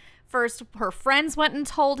 okay? First, her friends went and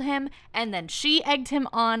told him, and then she egged him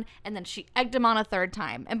on, and then she egged him on a 3rd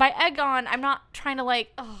time. And by egg on, I'm not trying to I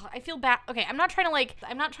feel bad. Okay, I'm not trying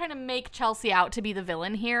to make Chelsea out to be the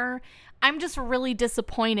villain here. I'm just really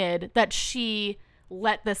disappointed that she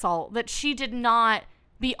that she did not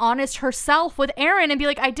be honest herself with Aaron and be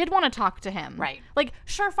like, I did want to talk to him. Right. Like,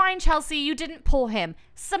 sure, fine, Chelsea, you didn't pull him.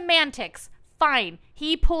 Semantics, fine.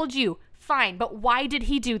 He pulled you. Fine, but why did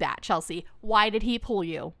he do that, Chelsea? Why did he pull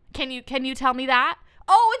you? Can you tell me that?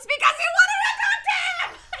 Oh, it's because he wanted to talk to him!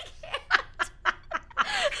 I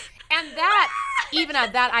can't. And that even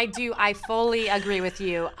at that, I fully agree with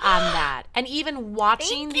you on that. And even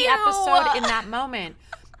watching Thank the you. episode in that moment,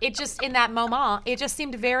 it just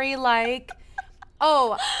seemed very like,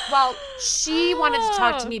 oh, well, she wanted to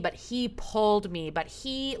talk to me, but he pulled me. But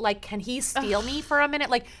he, like, can he steal me for a minute?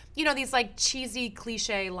 Like, you know, these, like, cheesy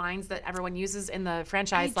cliche lines that everyone uses in the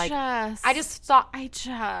franchise.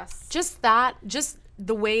 Just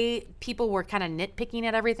the way people were kind of nitpicking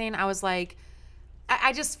at everything, I was like,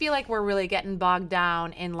 I just feel like we're really getting bogged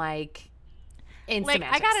down in, like, semantics.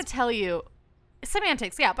 I gotta tell you,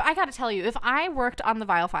 semantics, yeah, but I gotta tell you, if I worked on the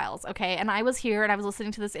Viall Files, okay, and I was here and I was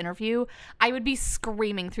listening to this interview, I would be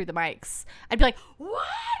screaming through the mics. I'd be like, what?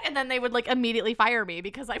 And then they would, like, immediately fire me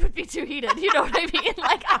because I would be too heated. You know what I mean?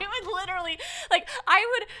 Like, I would literally, like,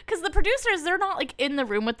 because the producers, they're not, like, in the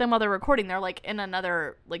room with them while they're recording. They're, like, in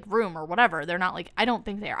another, like, room or whatever. They're not, like, I don't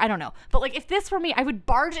think they are. I don't know. But, like, if this were me, I would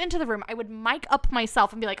barge into the room. I would mic up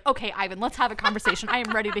myself and be like, okay, Ivan, let's have a conversation. I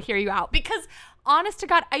am ready to hear you out. Because honest to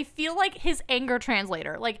God, I feel like his anger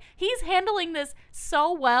translator. Like, he's handling this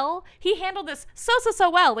so well. He handled this so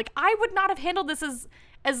well. Like, I would not have handled this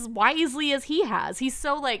as wisely as he has. He's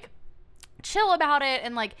so, like, chill about it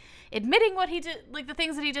and, like, admitting what he did, like, the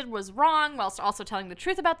things that he did was wrong whilst also telling the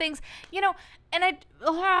truth about things, you know. And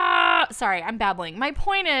sorry, I'm babbling. My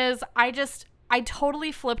point is, I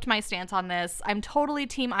totally flipped my stance on this. I'm totally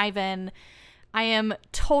team Ivan. I am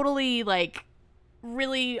totally, like,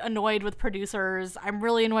 really annoyed with producers. I'm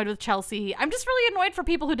really annoyed with Chelsea. I'm just really annoyed for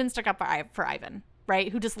people who didn't stick up for Ivan,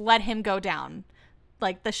 right? Who just let him go down.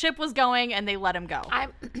 Like, the ship was going and they let him go.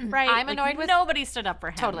 I'm annoyed with nobody stood up for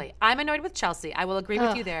him. Totally. I'm annoyed with Chelsea. I will agree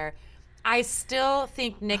with you there. I still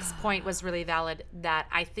think Nick's point was really valid, that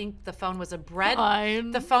I think the phone was a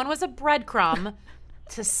breadcrumb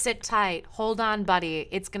to sit tight. Hold on, buddy.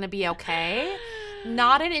 It's going to be okay.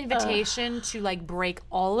 Not an invitation to, like, break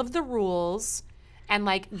all of the rules and,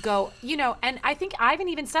 like, go, you know, and I think Ivan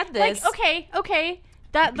even said this. Like, okay.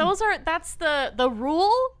 That's the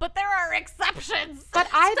rule, but there are exceptions. But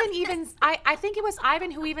Ivan even, I think it was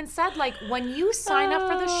Ivan who even said, like, when you sign up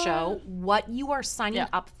for the show, what you are signing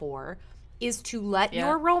up for is to let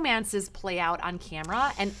your romances play out on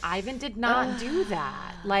camera, and Ivan did not do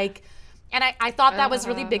that. Like, and I thought that was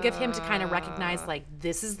really big of him to kind of recognize, like,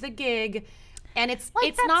 this is the gig. And it's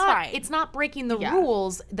not breaking the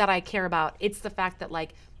rules that I care about. It's the fact that,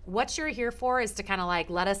 like, what you're here for is to kind of, like,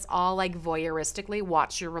 let us all, like, voyeuristically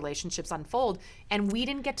watch your relationships unfold. And we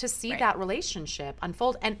didn't get to see that relationship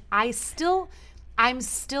unfold. And I'm still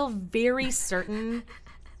very certain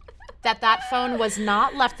that phone was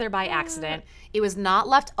not left there by accident. It was not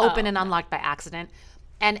left open and unlocked by accident.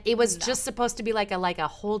 And it was just supposed to be like a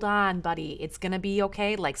hold on, buddy. It's going to be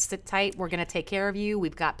okay. Like, sit tight. We're going to take care of you.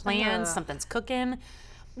 We've got plans. Something's cooking.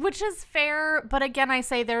 Which is fair. But again, I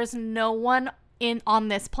say there's no one on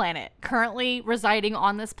this planet, currently residing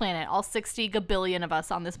on this planet, all 60 gabillion of us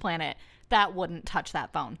on this planet, that wouldn't touch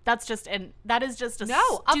that phone. That is just a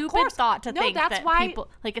stupid thought to think that people,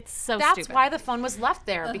 like, it's so stupid. That's why the phone was left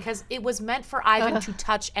there, because it was meant for Ivan to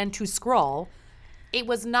touch and to scroll. It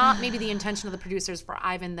was not maybe the intention of the producers for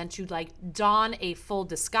Ivan then to, like, don a full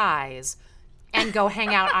disguise and go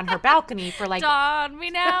hang out on her balcony for, like, don me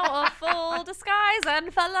now a full disguise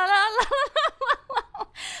and fa la la la.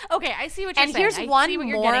 Okay, I see what you're saying. And here's one see what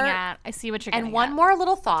more. You're getting at. I see what you're getting at. And one more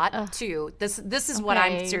little thought too. This is okay. what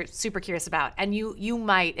I'm super curious about, and you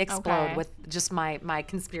might explode with just my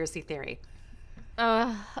conspiracy theory.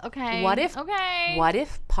 Okay. What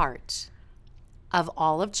if part of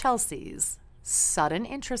all of Chelsea's sudden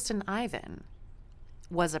interest in Ivan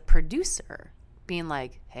was a producer being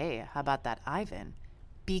like, hey, how about that Ivan?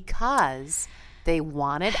 Because they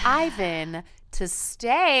wanted Ivan to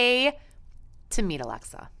stay to meet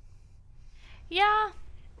Alexa. Yeah.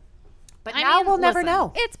 But now we'll never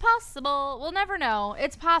know. It's possible. We'll never know.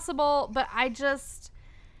 It's possible, but I just...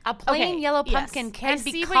 A plain yellow pumpkin can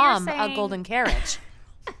become a golden carriage.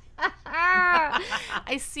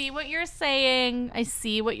 I see what you're saying. And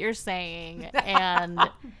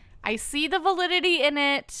I see the validity in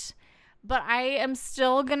it. But I am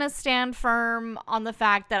still going to stand firm on the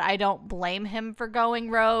fact that I don't blame him for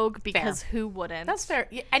going rogue, because who wouldn't? That's fair.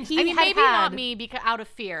 And not me because out of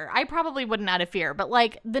fear. I probably wouldn't out of fear. But,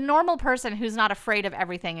 like, the normal person who's not afraid of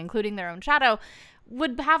everything, including their own shadow,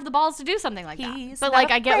 would have the balls to do something like that. But,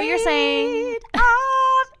 like, I get what you're saying. Of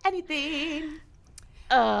anything.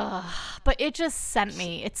 But it just sent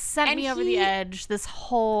me. It sent me over the edge, this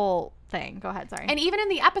whole thing. Go ahead, sorry. And even in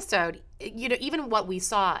the episode, you know, even what we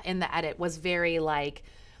saw in the edit was very, like,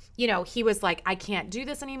 he was like, I can't do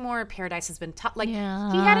this anymore. Paradise has been tough. Like, he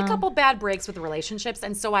Yeah. had a couple bad breaks with the relationships.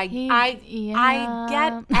 And so I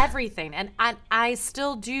get everything. And I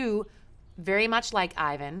still do very much like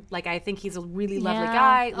Ivan. Like, I think he's a really lovely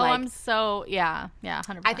guy. Oh, Like, I'm so,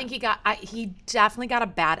 100%. I think he definitely got a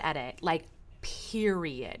bad edit. Like,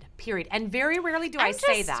 period. And very rarely do I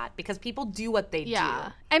say that because people do what they do.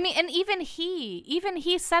 I mean, and even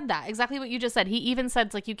he said that, exactly what you just said. He even said,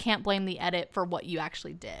 it's like, you can't blame the edit for what you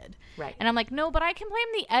actually did. Right. And I'm like, no, but I can blame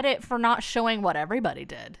the edit for not showing what everybody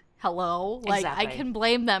did. Hello? Like, Exactly. I can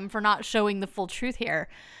blame them for not showing the full truth here.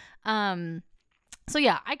 So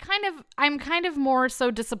yeah, I'm kind of more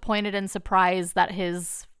so disappointed and surprised that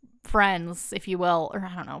his friends, if you will, or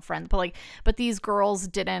I don't know, friends, but these girls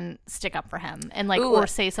didn't stick up for him and like, or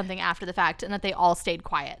say something after the fact, and that they all stayed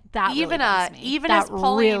quiet. That really bugs me. That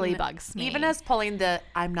really bugs me. Even as pulling the,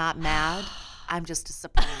 I'm not mad, I'm just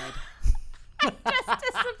disappointed. Well,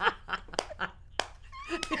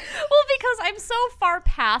 because I'm so far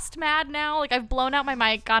past mad now. Like, I've blown out my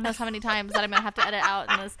mic God knows how many times that I'm gonna have to edit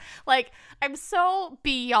out in this. Like, I'm so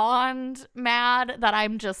beyond mad that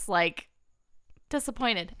I'm just like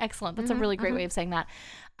disappointed. Excellent. That's a really great way of saying that.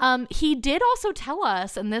 He did also tell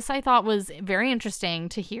us, and this I thought was very interesting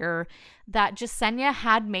to hear, that Jessenia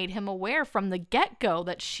had made him aware from the get-go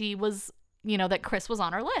that she was, that Chris was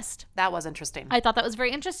on her list. That was interesting. I thought that was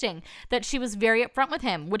very interesting, that she was very upfront with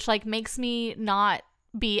him, which like makes me not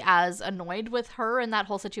be as annoyed with her in that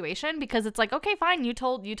whole situation, because it's like, okay, fine, you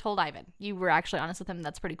told Ivan, you were actually honest with him.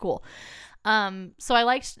 That's pretty cool. So I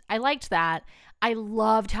liked that. I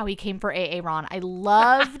loved how he came for Aaron. I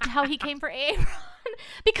loved how he came for Aaron.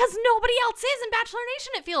 Because nobody else is in Bachelor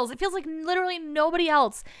Nation, it feels like literally nobody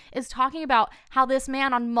else is talking about how this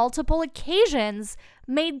man on multiple occasions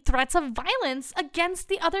made threats of violence against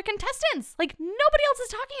the other contestants. Like, nobody else is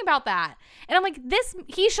talking about that. And I'm like,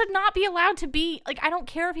 he should not be allowed to be, like, I don't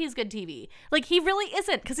care if he's good TV. Like, he really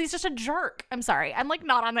isn't, because he's just a jerk. I'm sorry. I'm like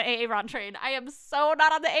not on the Aaron train. I am so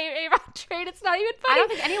not on the Aaron train. It's not even funny. I don't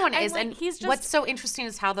think anyone is. Like, and he's just, what's so interesting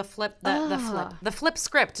is how the script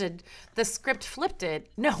flipped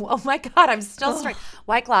it. No, oh my God, I'm still straight.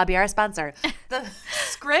 White Claw, be our sponsor. The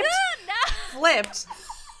script flipped.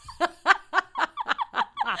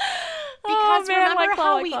 Because remember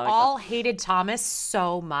how we all hated Thomas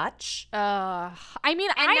so much? I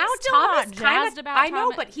mean, and I'm now still Thomas not jazzed about I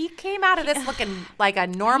know, Thomas. but he came out of this looking like a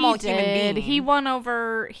normal human being. He won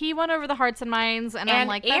over the hearts and minds, and I'm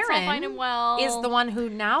like, that's all fine and well. Is the one who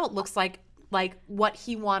now looks like what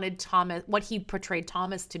he wanted Thomas, what he portrayed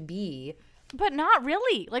Thomas to be. But not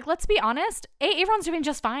really. Like, let's be honest. Aaron's doing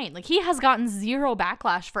just fine. Like, he has gotten zero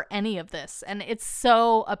backlash for any of this. And it's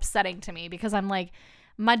so upsetting to me, because I'm like,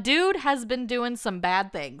 my dude has been doing some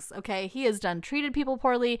bad things, okay? He has treated people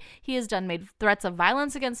poorly. He has made threats of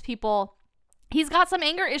violence against people. He's got some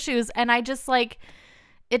anger issues, and I just, like,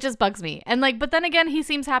 it just bugs me. And, like, but then again, he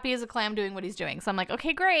seems happy as a clam doing what he's doing. So I'm like,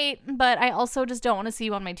 okay, great. But I also just don't want to see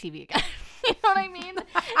you on my TV again. You know what I mean?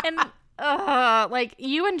 And like,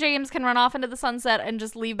 you and James can run off into the sunset and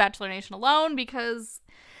just leave Bachelor Nation alone, because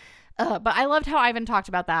but I loved how Ivan talked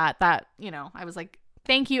about that I was like,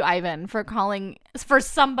 thank you, Ivan, for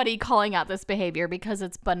somebody calling out this behavior, because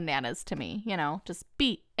it's bananas to me, just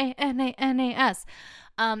BANANAS.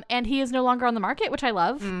 And he is no longer on the market, which I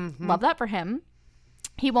love. Love that for him.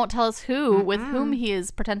 He won't tell us with whom he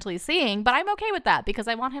is potentially seeing, but I'm okay with that, because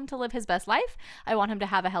I want him to live his best life. I want him to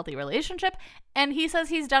have a healthy relationship. And he says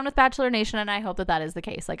he's done with Bachelor Nation, and I hope that is the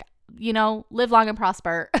case. Like, live long and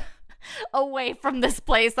prosper away from this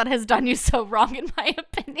place that has done you so wrong, in my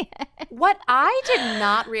opinion. What I did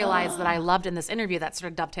not realize that I loved in this interview, that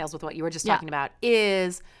sort of dovetails with what you were just talking about,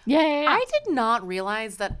 is I did not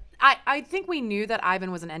realize that I think we knew that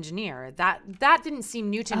Ivan was an engineer. That didn't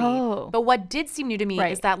seem new to me. But what did seem new to me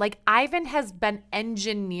is that, like, Ivan has been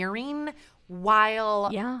engineering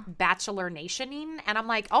while Bachelor Nationing, and I'm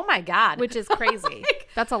like, oh my God, which is crazy.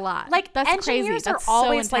 That's a lot. Like, that's engineers crazy. That's are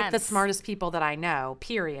always so like the smartest people that I know.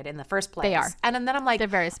 Period. In the first place, they are. And then I'm like, they're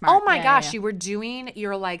very smart. Oh my gosh, you were doing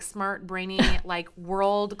your like smart, brainy, like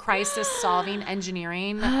world crisis solving,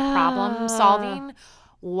 engineering, problem solving,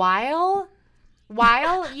 while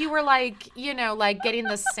you were like, like getting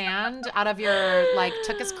the sand out of your like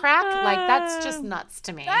tuchus crack. Like, that's just nuts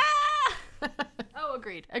to me. Oh,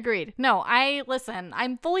 agreed. No,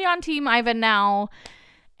 I'm fully on Team Ivan now,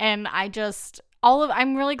 and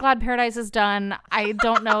I'm really glad Paradise is done. I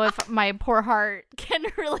don't know if my poor heart can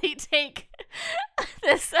really take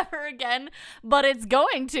this ever again, but it's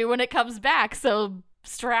going to when it comes back. So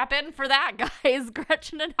strap in for that, guys.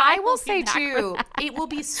 Gretchen and I will will say be back too, for that. it will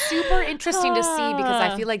be super interesting to see because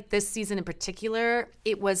I feel like this season in particular,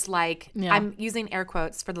 it was like, Yeah. I'm using air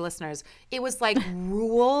quotes for the listeners, it was like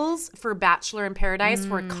rules for Bachelor in Paradise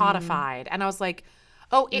were codified. And I was like,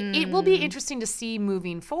 oh, it will be interesting to see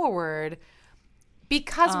moving forward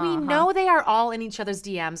because we know they are all in each other's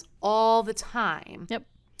DMs all the time. Yep.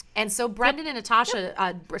 And so Brendan and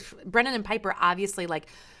Natasha, Brendan and Piper obviously like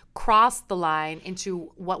crossed the line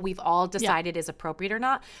into what we've all decided is appropriate or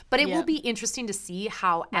not. But it will be interesting to see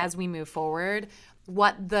how, as we move forward,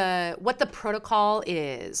 what the protocol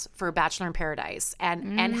is for Bachelor in Paradise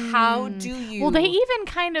and how do you? Well, they even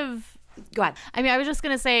kind of. Go ahead. I mean, I was just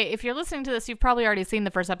going to say, if you're listening to this, you've probably already seen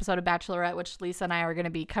the first episode of Bachelorette, which Lisa and I are going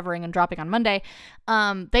to be covering and dropping on Monday.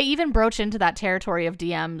 They even broach into that territory of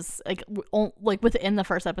DMs, like within the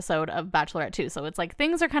first episode of Bachelorette too. So it's like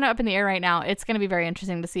things are kind of up in the air right now. It's going to be very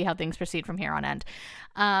interesting to see how things proceed from here on end.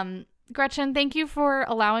 Gretchen, thank you for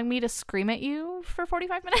allowing me to scream at you for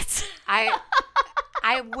 45 minutes.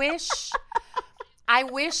 I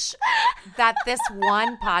wish that this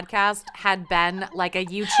one podcast had been like a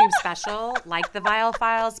YouTube special, like the Viall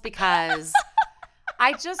Files, because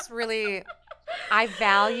I just really, I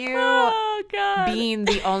value being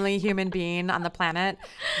the only human being on the planet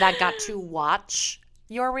that got to watch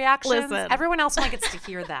your reactions. Listen. Everyone else only gets to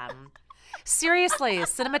hear them. Seriously,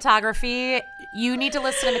 cinematography, you need to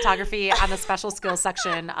list cinematography on the special skills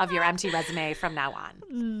section of your MT resume from now on.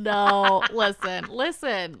 No, listen.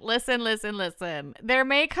 There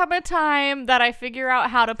may come a time that I figure out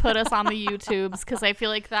how to put us on the YouTubes because I feel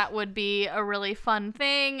like that would be a really fun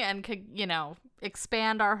thing and could,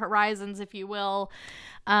 expand our horizons, if you will.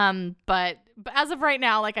 But as of right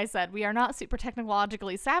now, like I said, we are not super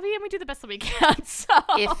technologically savvy and we do the best that we can. So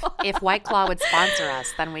if White Claw would sponsor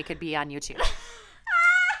us, then we could be on YouTube.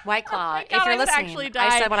 White Claw, my God, if you're I would listening, actually die.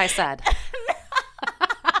 I said what I said.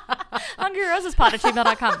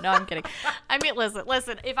 hungryrosespod@gmail.com. No, I'm kidding. I mean,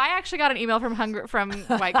 listen. If I actually got an email from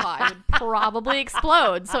White Claw, I would probably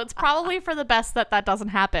explode. So it's probably for the best that doesn't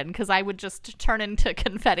happen because I would just turn into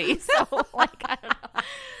confetti. So I don't know.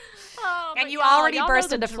 Oh, and you y'all already know burst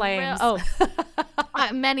the into flames.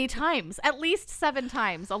 Many times, at least 7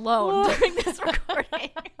 times alone during this recording.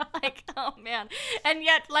 Like, oh man. And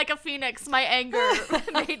yet, like a phoenix, my anger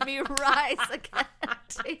made me rise again.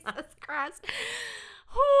 Jesus Christ.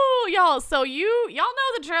 Ooh, y'all. So y'all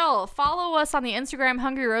know the drill. Follow us on the Instagram,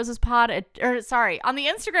 Hungry Roses Pod. On the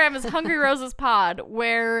Instagram is Hungry Roses Pod,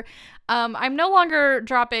 where I'm no longer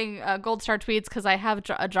dropping gold star tweets because I have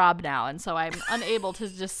a job now, and so I'm unable to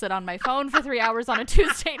just sit on my phone for 3 hours on a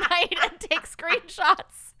Tuesday night and take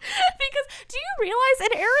screenshots. Because do you realize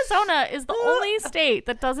in Arizona is the only state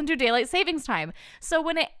that doesn't do daylight savings time. So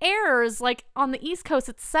when it airs, like on the East Coast,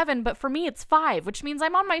 it's 7, but for me it's 5, which means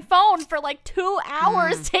I'm on my phone for like 2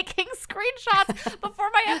 hours taking screenshots before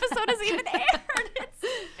my episode is even aired.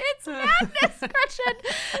 It's madness, Gretchen.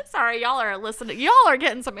 Sorry, y'all are listening. Y'all are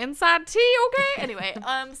getting some inside tea, okay? Anyway,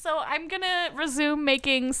 so I'm gonna resume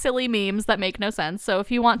making silly memes that make no sense. So if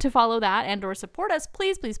you want to follow that and or support us,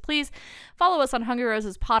 please follow us on Hungry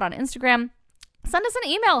Roses Pod on Instagram. Send us an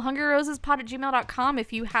email, hungryrosespod@gmail.com,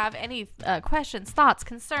 if you have any questions, thoughts,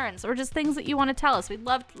 concerns, or just things that you want to tell us. We'd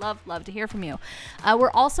love to hear from you. We're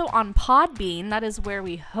also on Podbean. That is where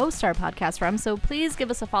we host our podcast from, so please give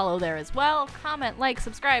us a follow there as well. Comment, like,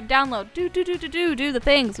 subscribe, download, do the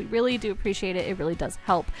things. We really do appreciate it. It really does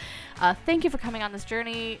help. Thank you for coming on this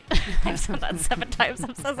journey. I've said that 7 times.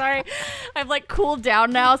 I'm so sorry. I've like cooled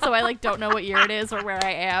down now, so I like don't know what year it is or where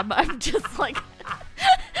I am. I'm just like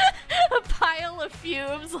a pile of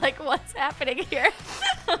fumes. Like, what's happening here?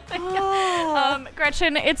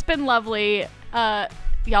 Gretchen, it's been lovely.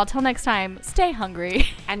 Y'all, till next time, stay hungry.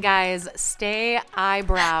 And guys, stay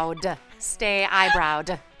eyebrowed. Stay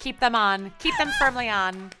eyebrowed. Keep them on. Keep them firmly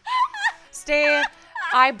on. Stay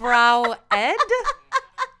eyebrowed.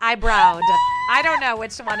 Eyebrowed. I don't know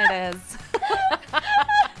which one it is.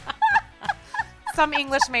 Some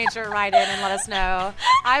English major write in and let us know.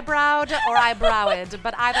 Eyebrowed or eyebrowed.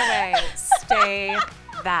 But either way, stay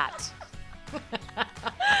that.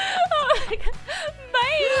 Oh my God.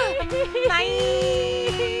 Bye.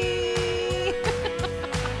 Bye.